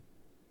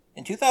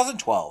In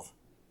 2012,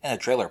 in a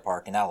trailer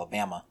park in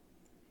Alabama,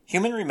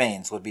 human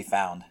remains would be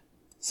found,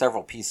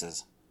 several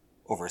pieces,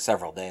 over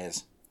several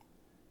days.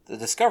 The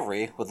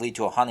discovery would lead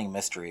to a haunting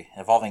mystery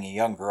involving a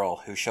young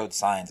girl who showed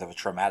signs of a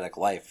traumatic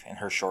life in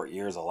her short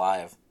years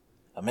alive.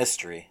 A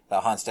mystery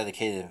that haunts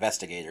dedicated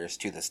investigators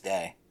to this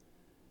day.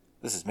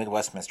 This is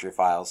Midwest Mystery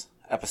Files,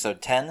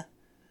 Episode 10,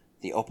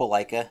 The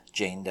Opelika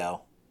Jane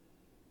Doe.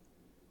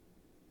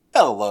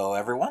 Hello,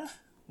 everyone.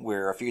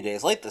 We're a few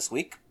days late this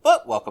week,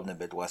 but welcome to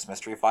Midwest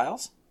Mystery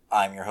Files.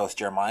 I'm your host,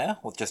 Jeremiah,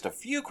 with just a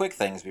few quick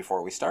things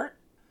before we start.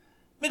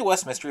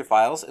 Midwest Mystery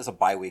Files is a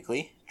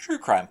bi-weekly, true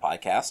crime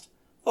podcast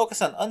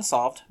focused on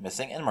unsolved,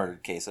 missing, and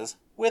murdered cases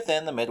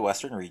within the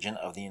Midwestern region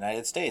of the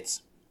United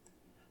States.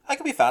 I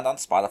can be found on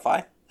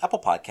Spotify, Apple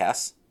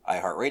Podcasts,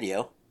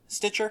 iHeartRadio,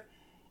 Stitcher,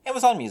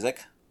 Amazon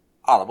Music,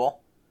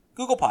 Audible,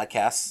 Google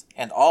Podcasts,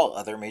 and all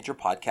other major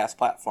podcast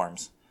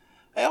platforms.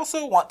 I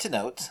also want to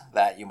note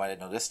that you might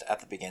have noticed at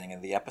the beginning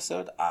of the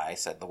episode I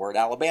said the word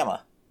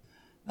Alabama.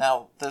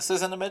 Now, this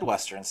isn't a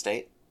Midwestern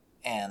state,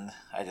 and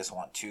I just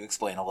want to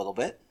explain a little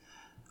bit.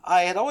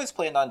 I had always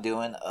planned on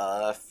doing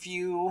a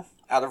few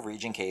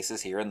out-of-region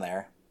cases here and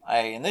there.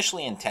 I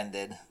initially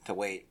intended to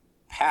wait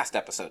past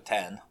episode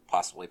 10,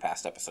 possibly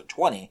past episode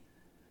 20,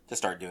 to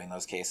start doing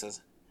those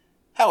cases.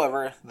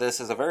 However, this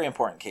is a very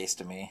important case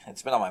to me.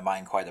 It's been on my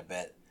mind quite a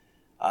bit.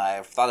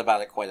 I've thought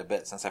about it quite a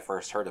bit since I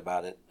first heard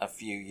about it a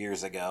few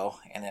years ago,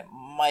 and it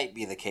might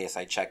be the case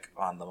I check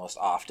on the most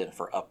often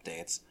for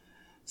updates.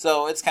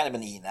 So it's kind of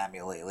been eating at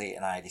me lately,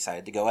 and I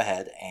decided to go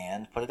ahead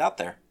and put it out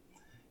there.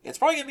 It's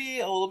probably going to be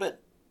a little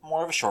bit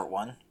more of a short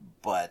one,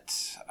 but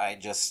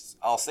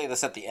I'll say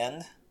this at the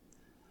end,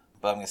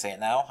 but I'm going to say it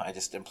now. I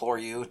just implore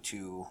you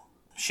to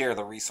share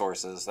the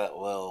resources that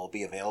will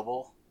be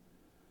available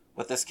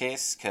with this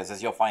case, because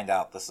as you'll find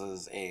out, this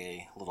is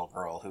a little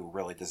girl who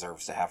really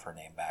deserves to have her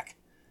name back.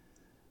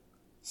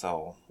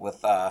 So,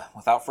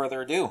 without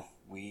further ado,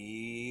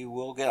 we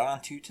will get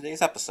on to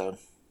today's episode.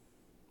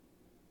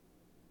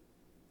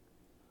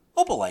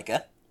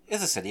 Opelika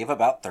is a city of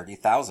about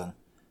 30,000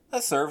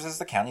 that serves as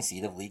the county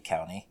seat of Lee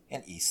County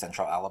in east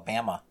central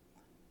Alabama.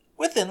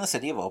 Within the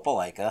city of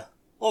Opelika,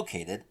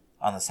 located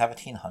on the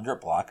 1700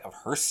 block of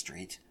Hurst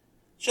Street,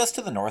 just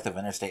to the north of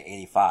Interstate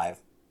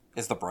 85,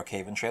 is the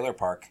Brookhaven Trailer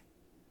Park.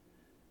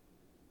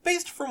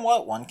 Based from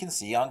what one can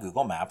see on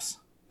Google Maps,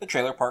 the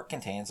trailer park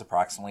contains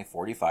approximately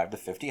 45 to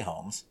 50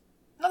 homes.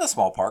 Not a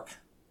small park,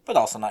 but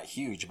also not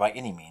huge by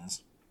any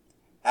means.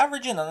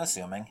 Average and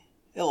unassuming,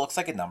 it looks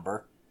like a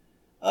number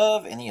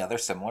of any other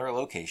similar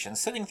locations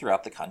sitting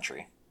throughout the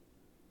country.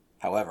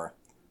 However,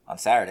 on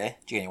Saturday,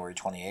 January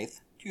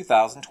 28th,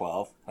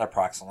 2012, at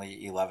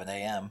approximately 11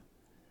 a.m.,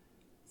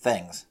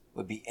 things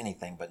would be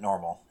anything but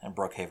normal in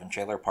Brookhaven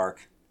Trailer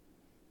Park.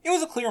 It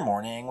was a clear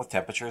morning with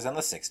temperatures in the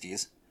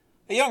 60s.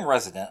 A young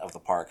resident of the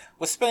park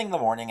was spending the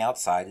morning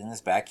outside in his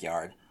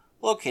backyard,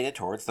 located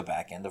towards the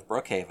back end of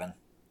Brookhaven.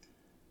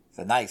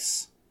 The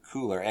nice,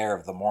 cooler air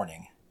of the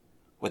morning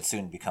would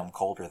soon become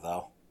colder,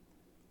 though,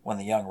 when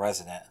the young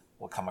resident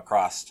would come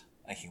across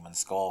a human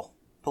skull.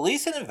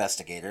 Police and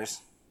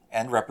investigators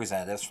and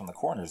representatives from the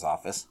coroner's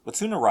office would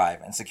soon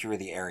arrive and secure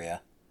the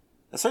area.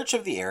 A search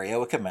of the area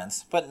would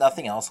commence, but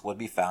nothing else would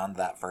be found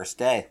that first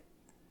day.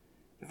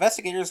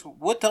 Investigators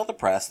would tell the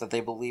press that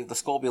they believed the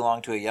skull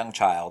belonged to a young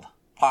child,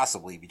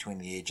 possibly between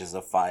the ages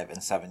of 5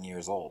 and 7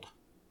 years old.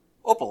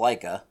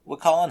 Opelika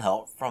would call in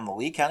help from the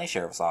Lee County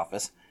Sheriff's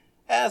Office,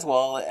 as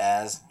well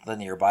as the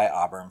nearby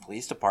Auburn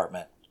Police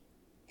Department,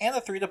 and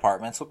the three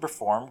departments would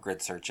perform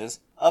grid searches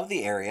of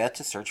the area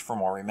to search for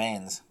more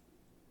remains.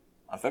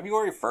 On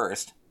February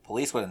 1st,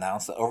 police would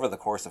announce that over the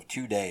course of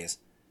 2 days,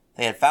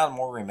 they had found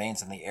more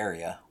remains in the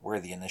area where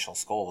the initial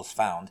skull was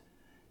found,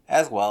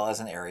 as well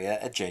as an area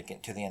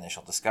adjacent to the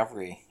initial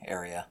discovery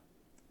area.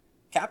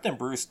 Captain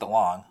Bruce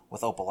DeLong,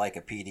 with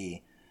Opelika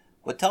PD,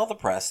 would tell the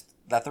press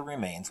that the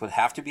remains would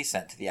have to be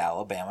sent to the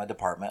Alabama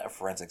Department of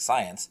Forensic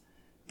Science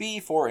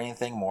before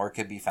anything more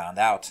could be found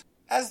out,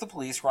 as the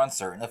police were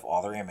uncertain if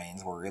all the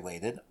remains were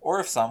related or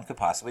if some could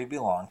possibly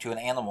belong to an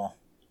animal.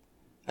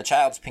 A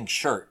child's pink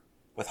shirt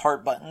with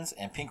heart buttons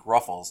and pink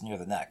ruffles near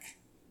the neck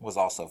was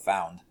also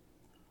found,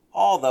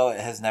 although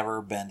it has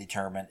never been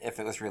determined if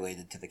it was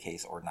related to the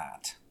case or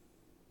not.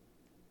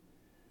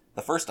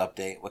 The first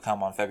update would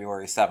come on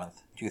February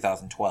 7th,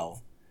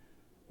 2012,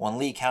 when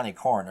Lee County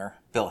Coroner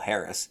Bill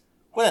Harris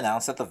would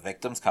announce that the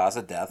victim's cause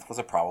of death was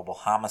a probable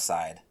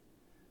homicide.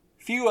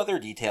 Few other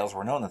details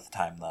were known at the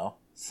time, though,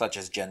 such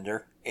as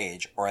gender,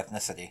 age, or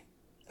ethnicity.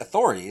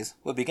 Authorities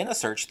would begin a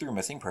search through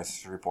missing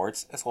persons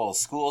reports, as well as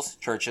schools,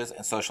 churches,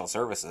 and social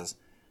services,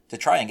 to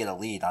try and get a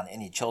lead on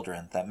any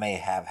children that may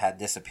have had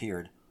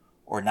disappeared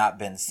or not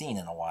been seen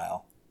in a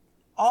while,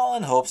 all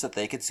in hopes that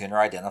they could sooner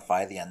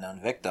identify the unknown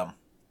victim.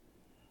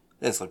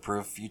 This would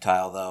prove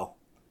futile, though,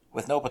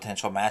 with no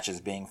potential matches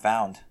being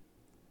found.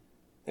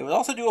 They would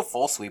also do a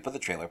full sweep of the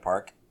trailer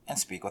park and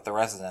speak with the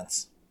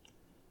residents.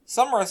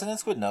 Some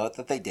residents would note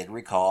that they did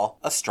recall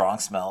a strong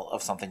smell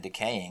of something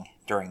decaying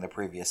during the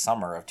previous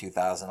summer of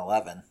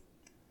 2011.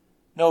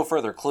 No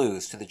further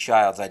clues to the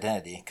child's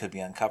identity could be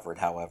uncovered,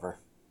 however.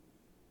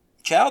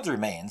 The child's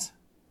remains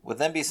would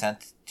then be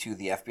sent to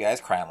the FBI's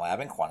crime lab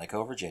in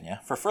Quantico,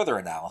 Virginia, for further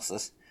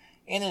analysis,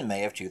 and in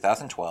May of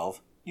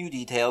 2012, new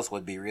details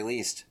would be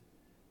released.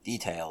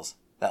 Details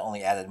that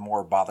only added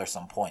more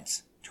bothersome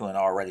points to an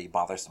already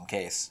bothersome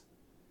case.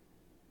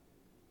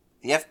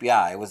 The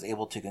FBI was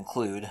able to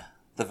conclude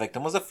the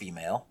victim was a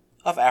female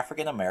of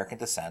African American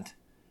descent.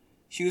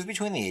 She was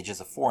between the ages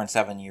of 4 and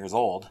 7 years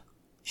old.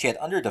 She had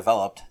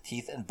underdeveloped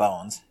teeth and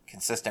bones,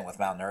 consistent with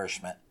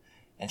malnourishment,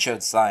 and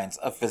showed signs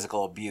of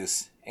physical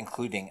abuse,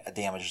 including a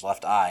damaged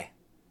left eye.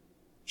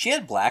 She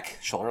had black,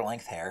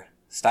 shoulder-length hair,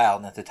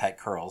 styled into tight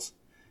curls.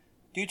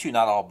 Due to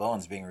not all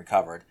bones being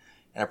recovered,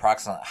 an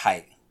approximate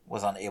height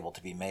was unable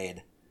to be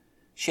made.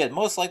 She had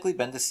most likely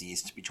been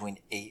deceased between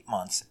 8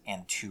 months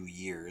and 2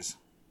 years.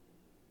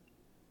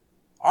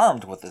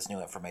 Armed with this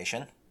new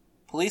information,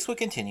 police would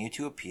continue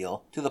to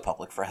appeal to the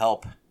public for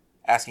help,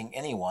 asking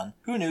anyone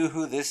who knew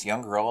who this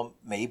young girl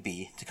may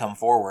be to come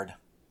forward.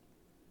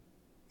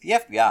 The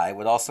FBI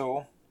would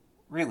also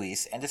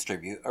release and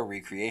distribute a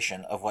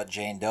recreation of what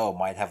Jane Doe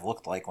might have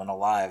looked like when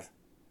alive.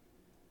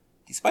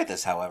 Despite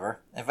this,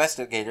 however,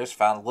 investigators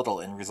found little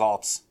in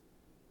results.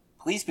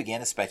 Police began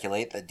to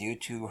speculate that due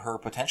to her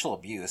potential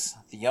abuse,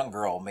 the young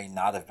girl may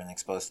not have been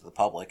exposed to the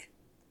public,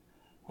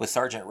 with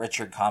Sergeant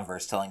Richard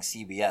Converse telling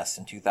CBS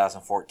in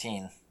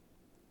 2014,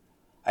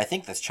 "I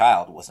think this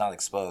child was not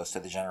exposed to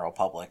the general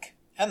public,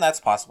 and that's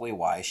possibly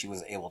why she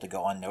was able to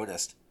go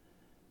unnoticed.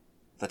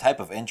 The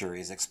type of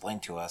injuries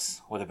explained to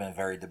us would have been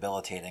very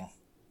debilitating.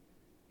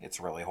 It's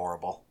really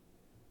horrible."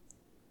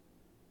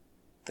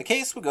 The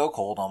case would go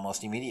cold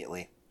almost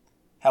immediately.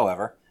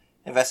 However,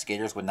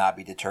 investigators would not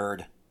be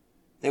deterred.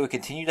 They would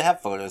continue to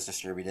have photos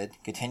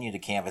distributed, continue to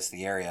canvass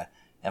the area,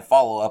 and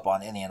follow up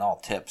on any and all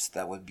tips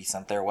that would be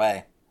sent their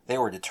way. They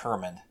were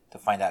determined to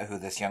find out who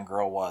this young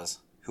girl was,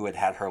 who had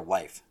had her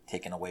life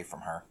taken away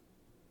from her.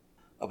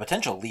 A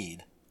potential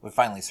lead would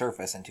finally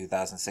surface in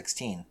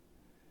 2016.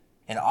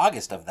 In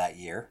August of that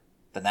year,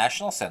 the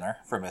National Center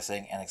for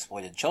Missing and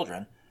Exploited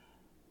Children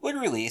would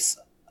release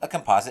a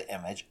composite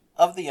image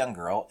of the young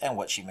girl and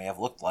what she may have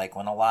looked like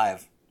when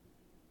alive.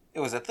 It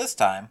was at this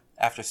time,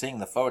 after seeing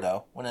the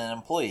photo, when an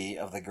employee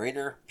of the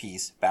Greater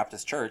Peace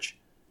Baptist Church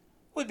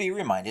would be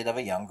reminded of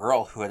a young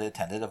girl who had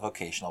attended a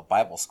vocational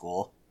Bible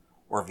school,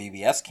 or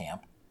VBS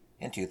camp,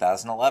 in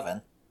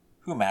 2011,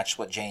 who matched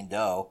what Jane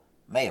Doe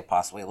may have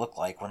possibly looked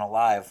like when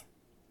alive.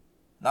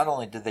 Not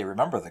only did they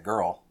remember the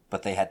girl,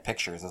 but they had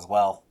pictures as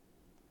well.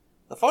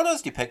 The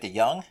photos depict a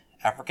young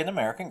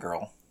African-American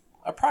girl,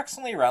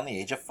 approximately around the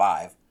age of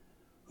 5,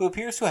 who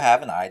appears to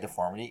have an eye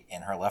deformity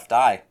in her left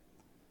eye.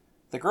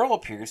 The girl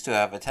appears to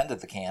have attended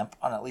the camp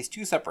on at least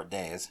 2 separate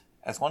days,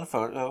 as one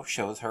photo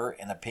shows her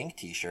in a pink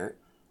t-shirt,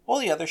 while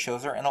the other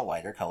shows her in a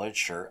lighter colored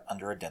shirt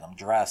under a denim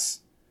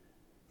dress.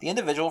 The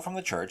individual from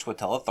the church would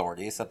tell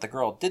authorities that the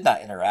girl did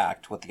not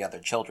interact with the other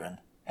children,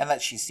 and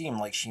that she seemed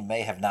like she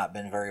may have not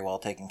been very well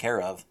taken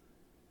care of.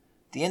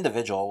 The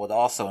individual would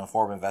also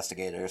inform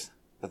investigators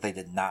that they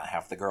did not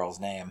have the girl's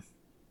name.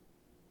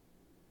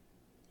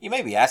 You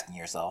may be asking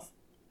yourself,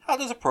 how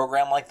does a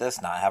program like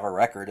this not have a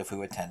record of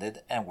who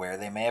attended and where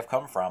they may have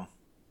come from?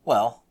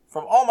 Well,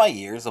 from all my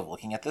years of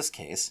looking at this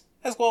case,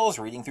 as well as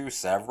reading through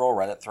several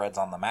Reddit threads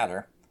on the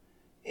matter,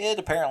 it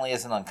apparently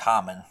isn't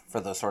uncommon for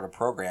those sort of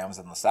programs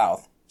in the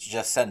South to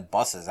just send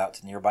buses out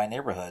to nearby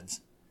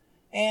neighborhoods,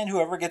 and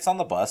whoever gets on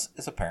the bus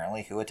is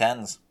apparently who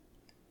attends.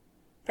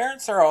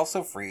 Parents are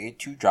also free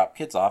to drop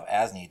kids off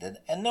as needed,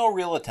 and no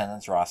real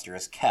attendance roster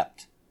is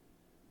kept.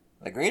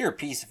 The Greater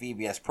Peace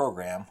VBS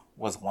program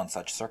was one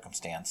such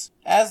circumstance,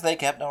 as they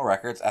kept no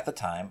records at the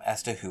time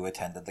as to who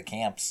attended the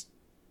camps.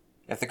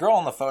 If the girl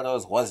in the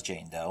photos was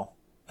Jane Doe,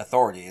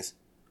 authorities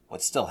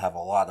would still have a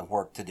lot of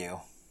work to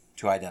do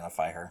to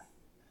identify her.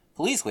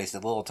 Police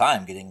wasted little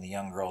time getting the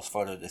young girl's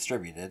photo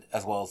distributed,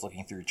 as well as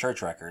looking through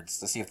church records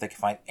to see if they could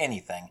find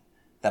anything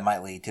that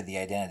might lead to the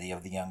identity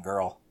of the young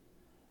girl.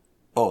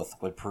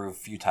 Both would prove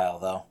futile,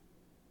 though.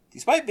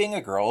 Despite being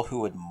a girl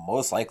who would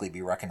most likely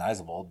be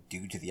recognizable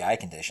due to the eye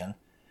condition,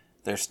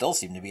 there still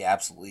seemed to be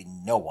absolutely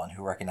no one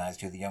who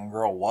recognized who the young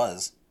girl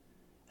was.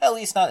 At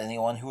least not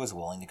anyone who was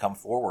willing to come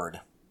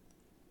forward.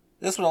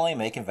 This would only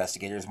make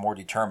investigators more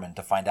determined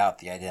to find out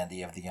the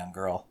identity of the young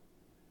girl.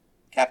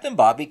 Captain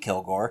Bobby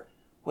Kilgore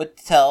would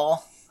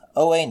tell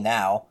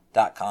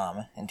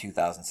OANow.com in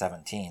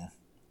 2017.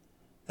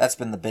 That's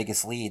been the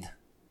biggest lead,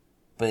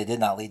 but it did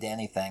not lead to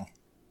anything.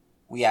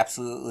 We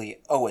absolutely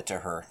owe it to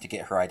her to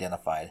get her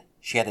identified.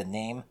 She had a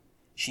name,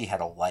 she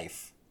had a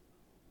life.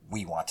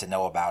 We want to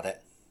know about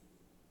it.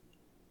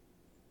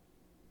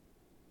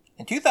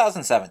 In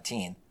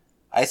 2017,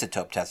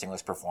 isotope testing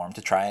was performed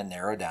to try and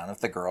narrow down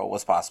if the girl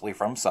was possibly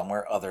from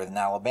somewhere other than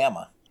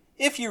Alabama.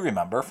 If you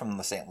remember from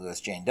the St. Louis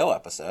Jane Doe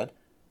episode,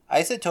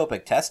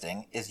 isotopic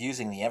testing is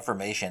using the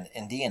information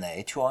in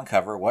DNA to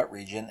uncover what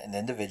region an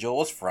individual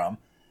was from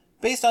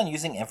based on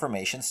using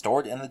information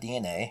stored in the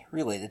DNA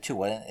related to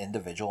what an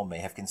individual may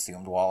have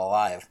consumed while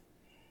alive.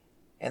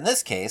 In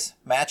this case,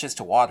 matches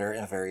to water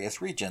in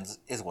various regions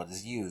is what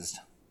is used.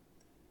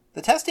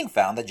 The testing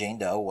found that Jane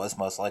Doe was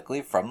most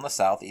likely from the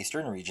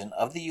southeastern region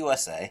of the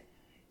USA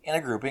in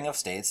a grouping of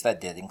states that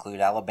did include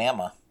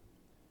Alabama.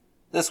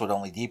 This would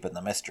only deepen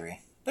the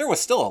mystery. There was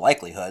still a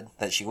likelihood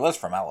that she was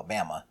from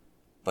Alabama,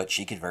 but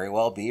she could very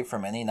well be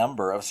from any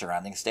number of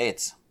surrounding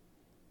states.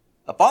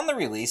 Upon the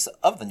release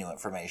of the new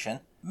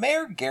information,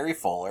 Mayor Gary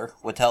Fuller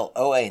would tell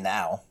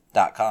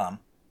OANow.com,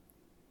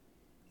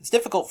 "It's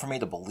difficult for me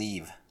to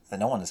believe that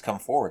no one has come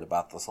forward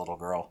about this little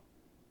girl.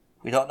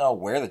 We don't know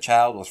where the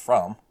child was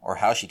from or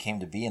how she came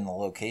to be in the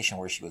location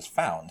where she was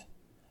found.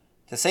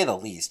 To say the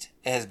least,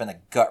 it has been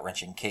a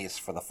gut-wrenching case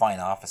for the fine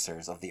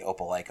officers of the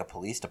Opelika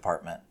Police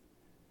Department.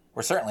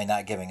 We're certainly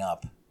not giving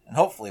up, and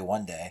hopefully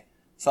one day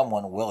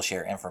someone will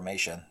share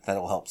information that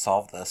will help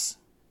solve this."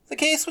 The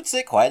case would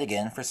sit quiet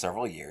again for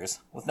several years,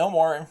 with no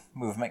more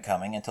movement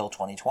coming until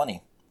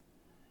 2020.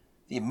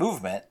 The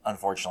movement,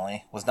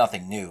 unfortunately, was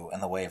nothing new in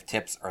the way of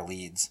tips or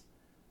leads,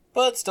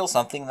 but still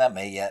something that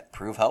may yet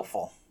prove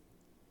helpful.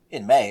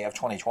 In May of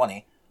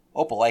 2020,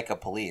 Opelika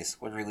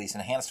Police would release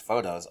enhanced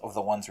photos of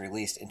the ones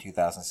released in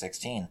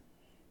 2016,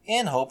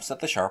 in hopes that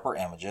the sharper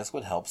images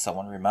would help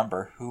someone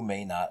remember who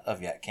may not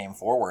have yet came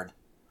forward.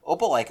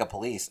 Opelika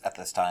Police, at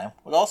this time,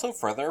 would also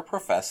further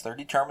profess their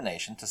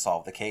determination to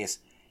solve the case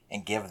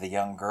and give the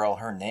young girl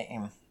her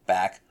name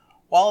back,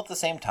 while at the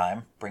same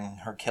time bringing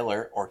her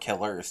killer or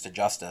killers to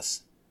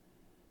justice.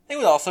 They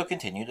would also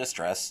continue to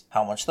stress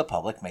how much the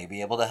public may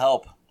be able to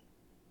help.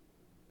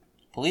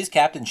 Police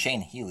Captain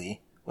Shane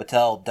Healy would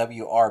tell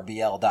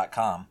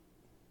WRBL.com,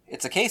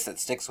 "It's a case that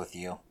sticks with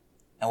you,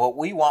 and what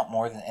we want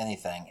more than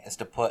anything is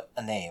to put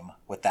a name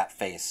with that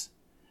face.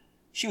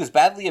 She was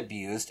badly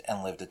abused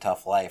and lived a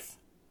tough life,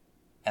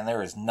 and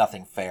there is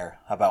nothing fair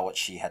about what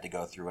she had to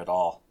go through at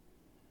all.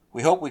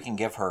 We hope we can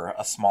give her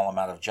a small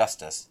amount of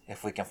justice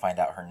if we can find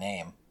out her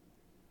name.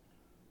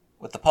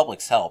 With the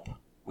public's help,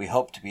 we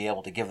hope to be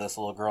able to give this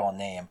little girl a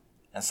name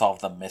and solve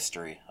the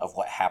mystery of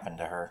what happened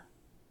to her."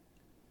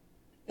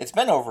 It's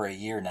been over a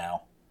year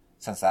now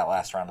since that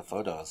last round of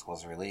photos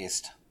was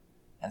released,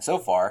 and so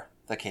far,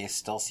 the case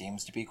still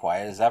seems to be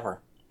quiet as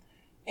ever.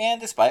 And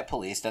despite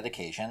police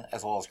dedication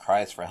as well as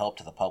cries for help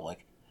to the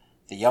public,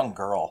 the young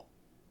girl,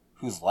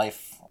 whose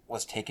life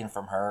was taken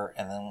from her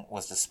and then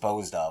was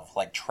disposed of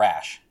like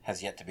trash,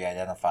 has yet to be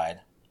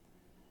identified.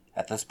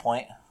 At this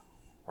point,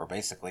 we're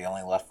basically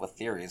only left with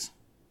theories.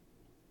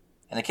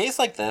 In a case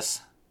like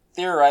this,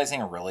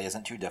 theorizing really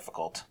isn't too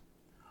difficult.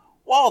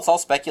 While it's all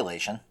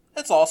speculation,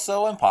 it's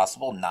also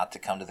impossible not to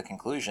come to the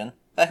conclusion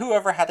that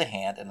whoever had a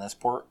hand in this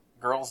poor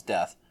girl's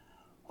death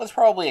was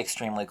probably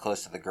extremely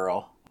close to the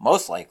girl,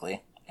 most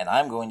likely, and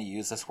I'm going to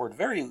use this word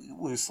very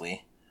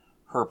loosely,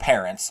 her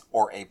parents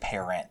or a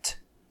parent.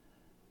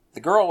 The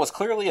girl was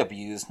clearly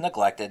abused,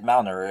 neglected,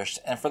 malnourished,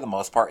 and for the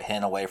most part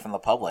hidden away from the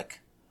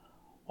public.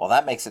 While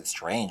that makes it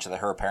strange that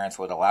her parents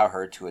would allow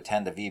her to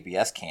attend a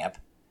VBS camp,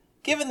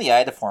 given the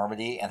eye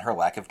deformity and her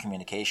lack of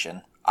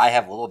communication, I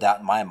have little doubt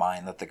in my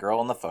mind that the girl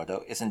in the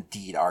photo is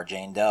indeed our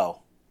Jane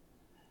Doe.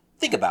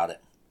 Think about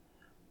it.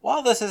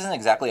 While this isn't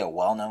exactly a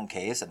well-known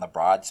case in the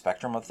broad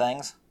spectrum of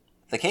things,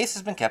 the case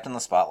has been kept in the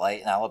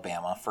spotlight in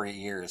Alabama for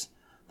years.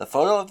 The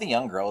photo of the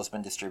young girl has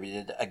been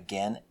distributed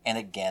again and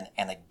again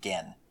and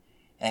again.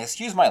 And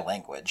excuse my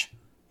language,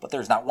 but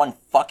there's not one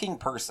fucking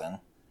person,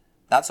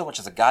 not so much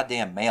as a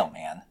goddamn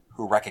mailman,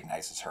 who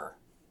recognizes her.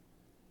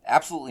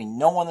 Absolutely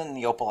no one in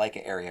the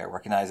Opelika area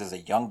recognizes a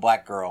young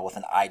black girl with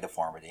an eye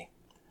deformity.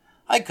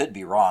 I could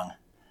be wrong,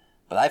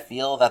 but I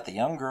feel that the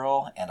young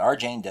girl and our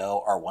Jane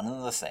Doe are one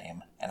and the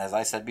same, and as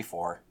I said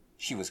before,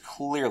 she was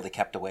clearly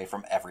kept away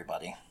from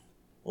everybody.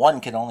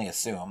 One can only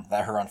assume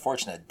that her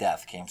unfortunate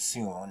death came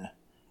soon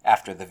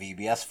after the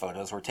VBS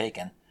photos were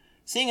taken,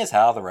 seeing as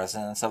how the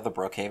residents of the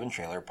Brookhaven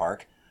Trailer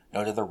Park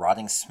noted the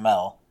rotting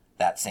smell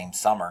that same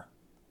summer.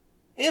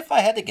 If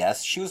I had to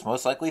guess, she was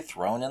most likely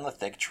thrown in the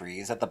thick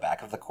trees at the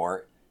back of the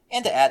court,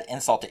 and to add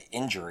insult to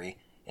injury,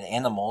 an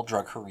animal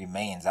drug her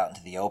remains out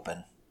into the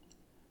open.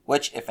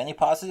 Which, if any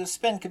positive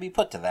spin could be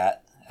put to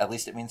that, at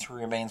least it means her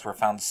remains were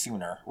found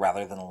sooner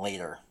rather than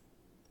later.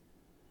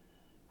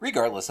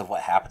 Regardless of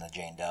what happened to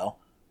Jane Doe,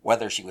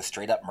 whether she was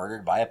straight up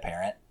murdered by a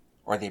parent,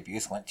 or the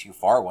abuse went too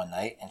far one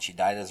night and she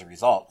died as a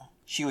result,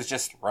 she was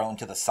just thrown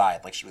to the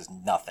side like she was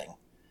nothing.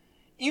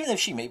 Even if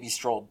she maybe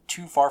strolled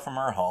too far from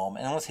her home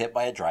and was hit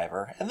by a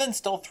driver, and then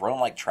still thrown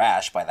like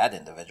trash by that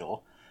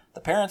individual,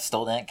 the parents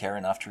still didn't care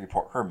enough to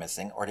report her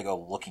missing or to go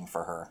looking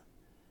for her.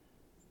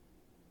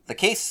 The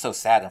case is so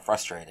sad and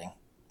frustrating.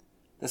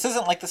 This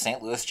isn't like the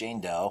St. Louis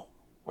Jane Doe,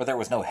 where there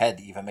was no head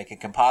to even make a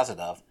composite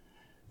of.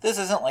 This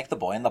isn't like The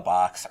Boy in the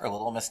Box or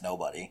Little Miss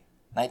Nobody,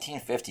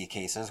 1950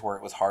 cases where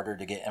it was harder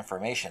to get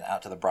information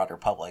out to the broader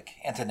public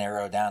and to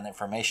narrow down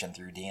information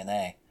through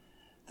DNA.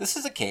 This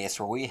is a case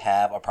where we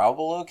have a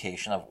probable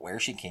location of where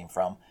she came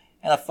from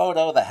and a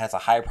photo that has a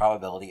high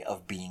probability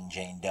of being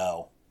Jane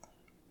Doe.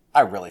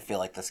 I really feel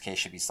like this case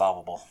should be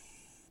solvable.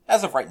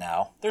 As of right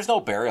now, there's no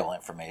burial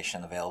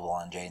information available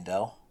on Jane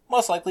Doe,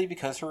 most likely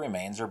because her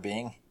remains are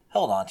being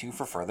held onto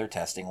for further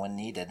testing when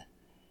needed.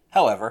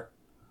 However,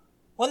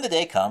 when the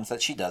day comes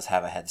that she does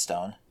have a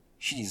headstone,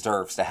 She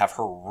deserves to have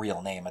her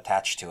real name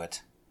attached to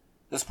it.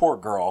 This poor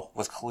girl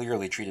was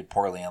clearly treated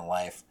poorly in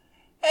life,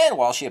 and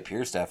while she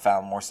appears to have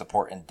found more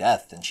support in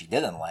death than she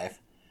did in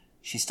life,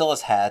 she still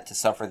has had to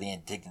suffer the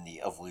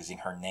indignity of losing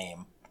her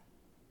name.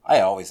 I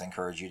always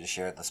encourage you to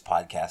share this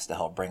podcast to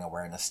help bring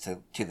awareness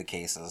to the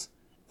cases.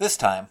 This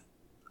time,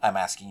 I'm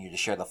asking you to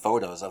share the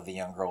photos of the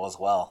young girl as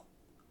well.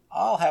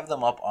 I'll have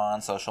them up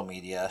on social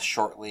media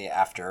shortly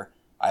after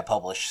I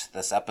publish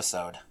this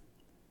episode.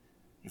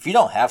 If you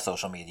don't have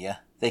social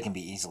media, they can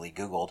be easily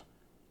Googled.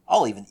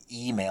 I'll even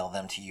email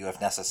them to you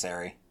if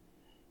necessary.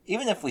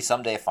 Even if we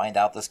someday find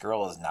out this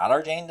girl is not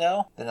our Jane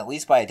Doe, then at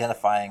least by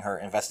identifying her,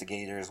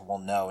 investigators will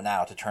know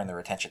now to turn their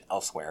attention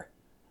elsewhere.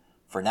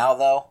 For now,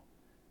 though,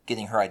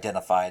 getting her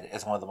identified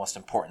is one of the most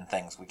important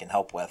things we can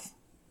help with.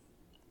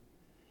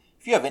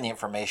 If you have any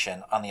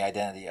information on the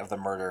identity of the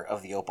murder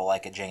of the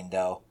Opelika Jane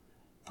Doe,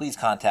 please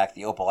contact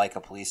the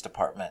Opelika Police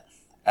Department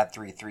at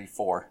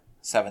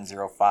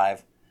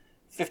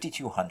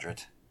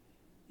 334-705-5200.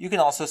 You can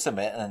also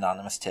submit an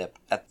anonymous tip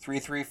at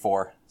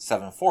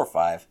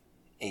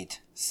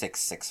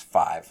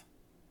 334-745-8665.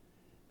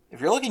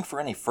 If you're looking for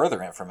any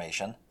further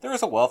information, there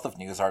is a wealth of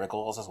news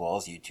articles as well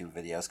as YouTube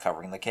videos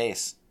covering the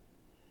case.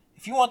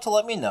 If you want to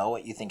let me know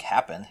what you think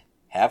happened,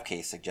 have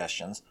case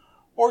suggestions,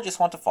 or just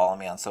want to follow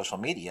me on social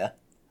media,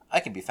 I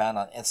can be found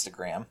on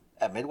Instagram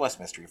at Midwest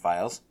Mystery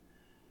Files,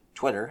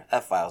 Twitter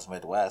at Files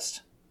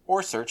Midwest,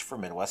 or search for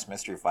Midwest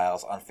Mystery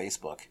Files on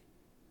Facebook.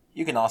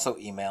 You can also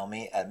email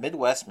me at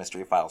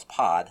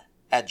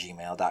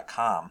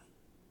midwestmysteryfilespod@gmail.com.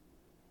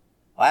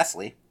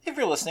 Lastly, if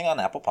you're listening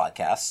on Apple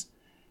Podcasts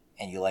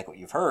and you like what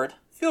you've heard,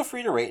 feel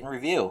free to rate and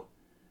review.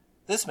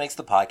 This makes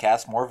the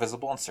podcast more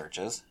visible in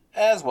searches,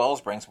 as well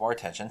as brings more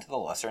attention to the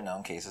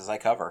lesser-known cases I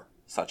cover,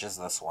 such as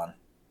this one.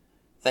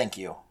 Thank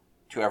you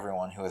to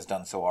everyone who has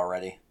done so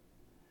already.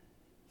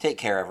 Take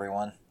care,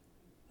 everyone,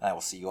 and I will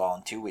see you all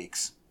in 2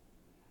 weeks.